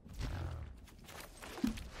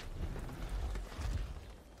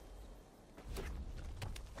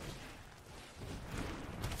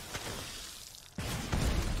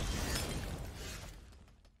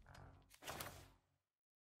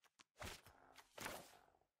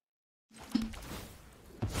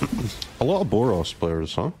 A lot of Boros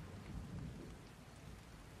players, huh?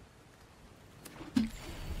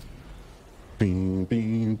 Bing,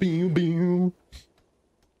 bing, bing, bing.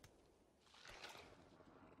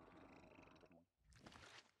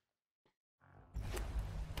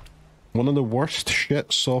 One of the worst shit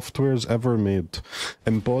softwares ever made.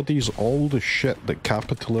 Embodies all the shit that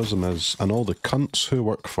capitalism is and all the cunts who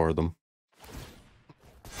work for them.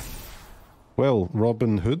 Well,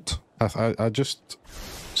 Robin Hood, I just...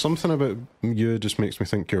 Something about you just makes me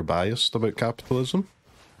think you're biased about capitalism.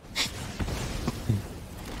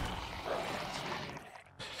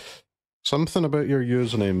 Something about your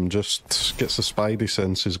username just gets the spidey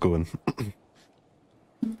senses going.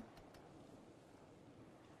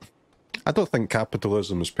 I don't think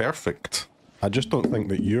capitalism is perfect. I just don't think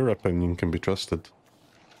that your opinion can be trusted.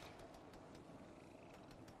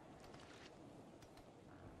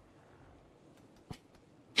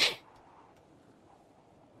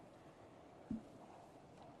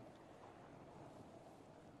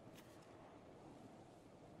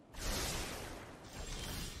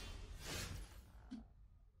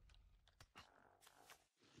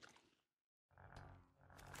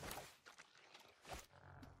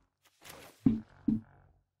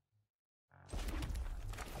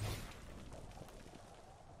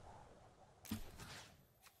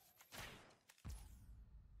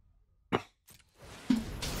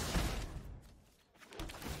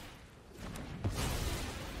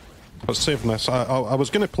 Let's save Nissa. I was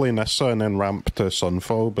going to play Nissa and then ramp to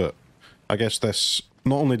Sunfall, but I guess this...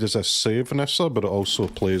 Not only does this save Nissa, but it also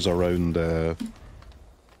plays around a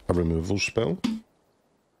removal spell.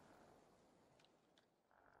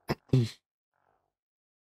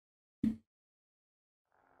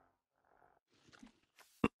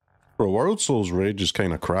 Bro, Worldsoul's Rage is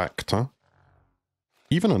kind of cracked, huh?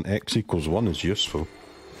 Even an X=1 is useful.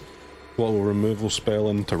 Little removal spell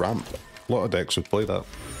into ramp. A lot of decks would play that.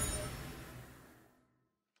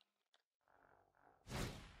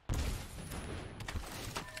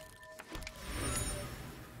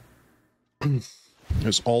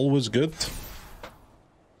 It's always good.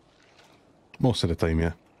 Most of the time,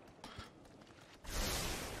 yeah.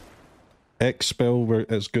 X spell where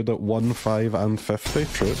it's good at 1, 5, and 50,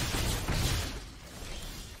 true.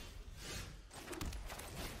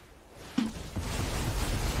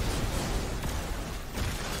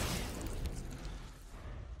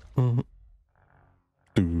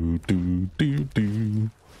 Do.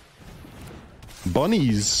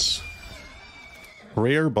 Bunnies!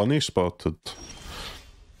 Rare bunny spotted.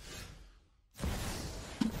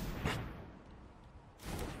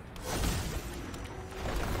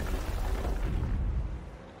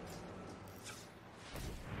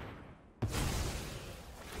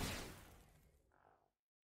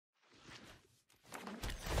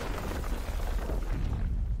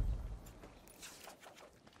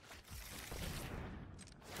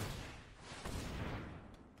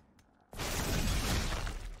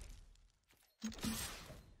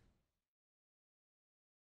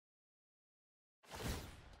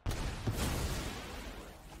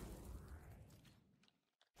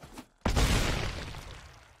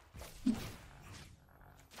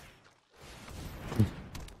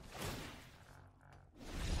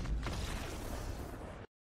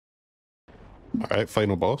 Alright,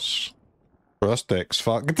 final boss. Bro, this deck's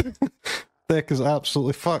fucked. Deck is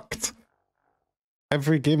absolutely fucked.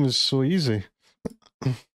 Every game is so easy.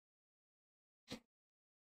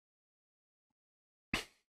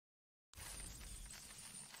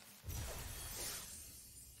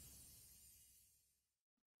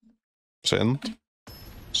 Send.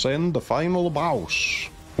 Send the final boss.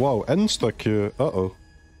 Wow, insta-Q. Uh-oh.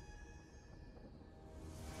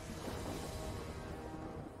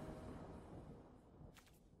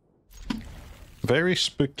 Very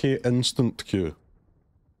spooky instant queue.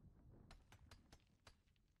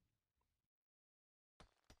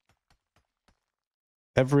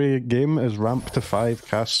 Every game is ramped to 5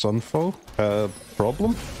 cast Sunfall.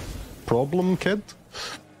 Problem? Problem, kid?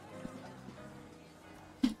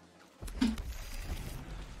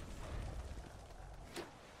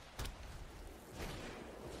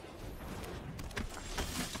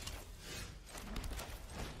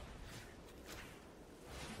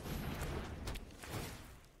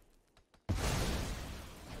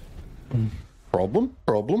 Problem,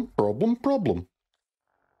 problem, problem, problem.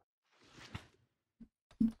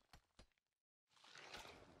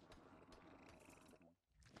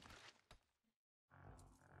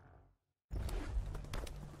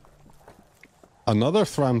 Another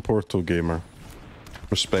Thran Portal gamer.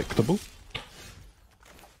 Respectable.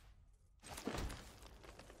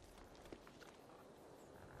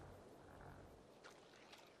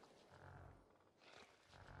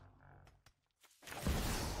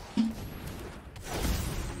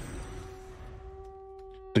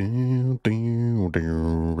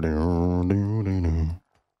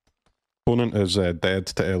 Opponent is dead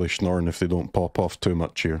to Elesh Norn if they don't pop off too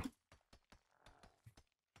much here.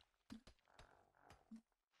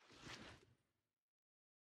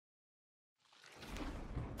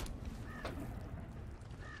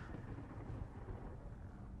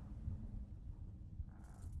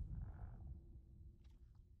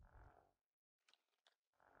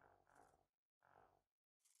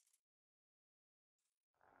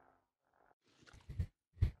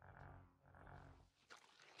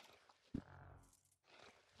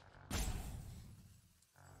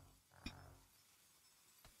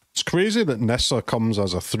 It's crazy that Nissa comes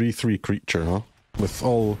as a 3/3 creature, huh?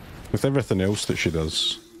 With everything else that she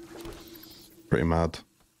does. Pretty mad.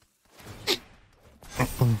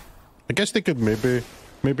 I guess they could maybe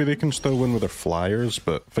they can still win with their flyers,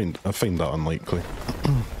 but I find that unlikely.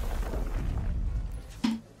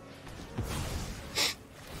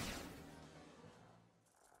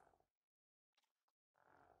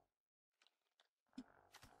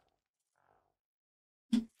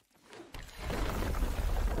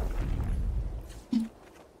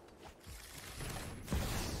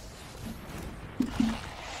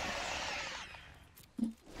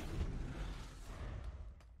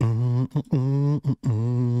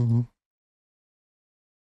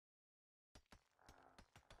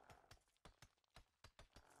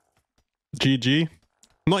 GG?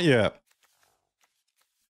 Not yet.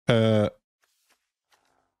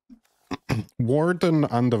 Warden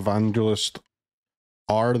and Evangelist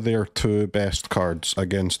are their two best cards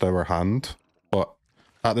against our hand, but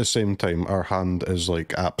at the same time, our hand is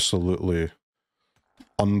like absolutely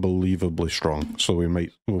unbelievably strong, so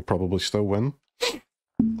we'll probably still win.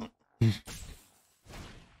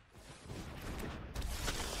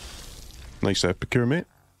 Nice Epicure, mate.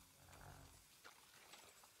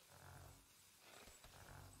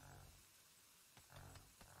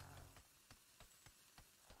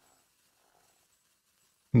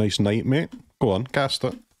 Nice Knight, mate. Go on, cast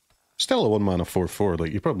it. Still a 1-mana 4/4,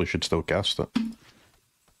 like, you probably should still cast it.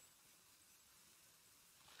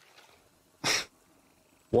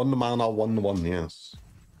 1-mana 1/1, yes.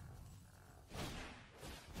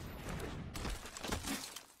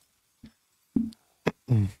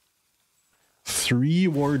 Three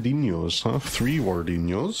Wardinos, huh? 3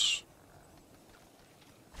 Wardinos.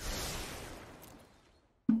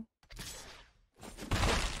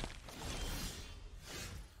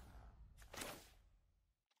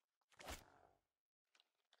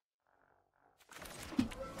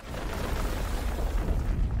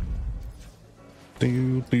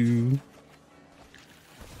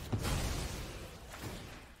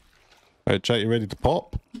 Alright, chat, you ready to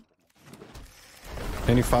pop?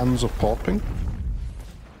 Any fans of popping?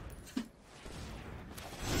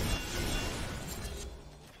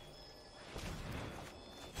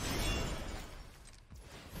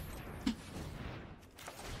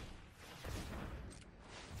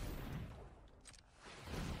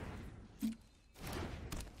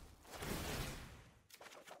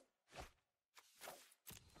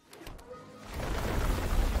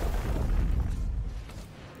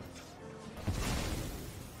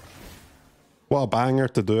 What a banger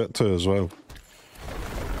to do it to as well.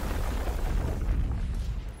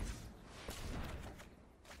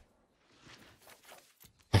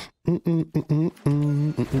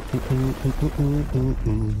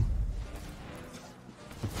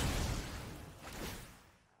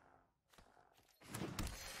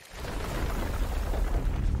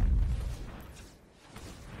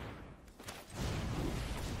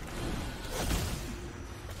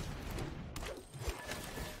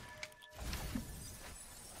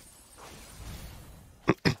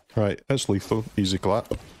 Right, it's lethal. Easy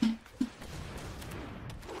clap.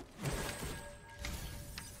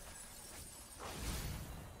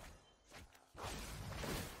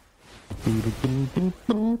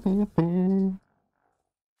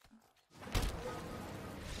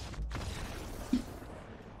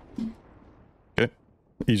 Okay,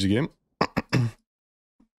 easy game.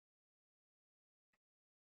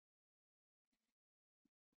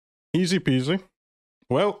 Easy peasy.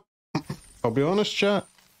 Well, I'll be honest, chat.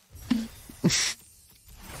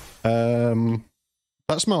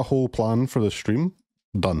 That's my whole plan for the stream.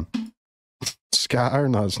 Done. Scatter?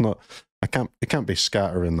 No, it's not. It can't be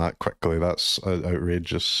scattering that quickly. That's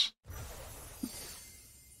outrageous.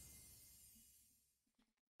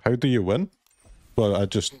 How do you win? Well,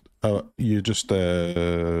 you just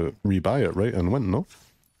rebuy it, right, and win, no?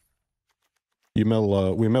 You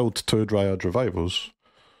mill, we milled 2 Dryad Revivals.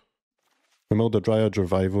 We milled a Dryad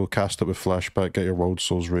Revival, cast it with Flashback, get your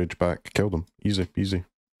Worldsoul's Rage back, kill them. Easy, easy.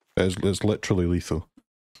 It's literally lethal.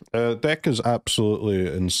 Deck is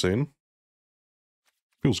absolutely insane.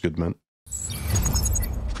 Feels good, man.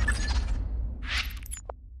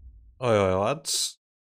 Oi, oi, lads.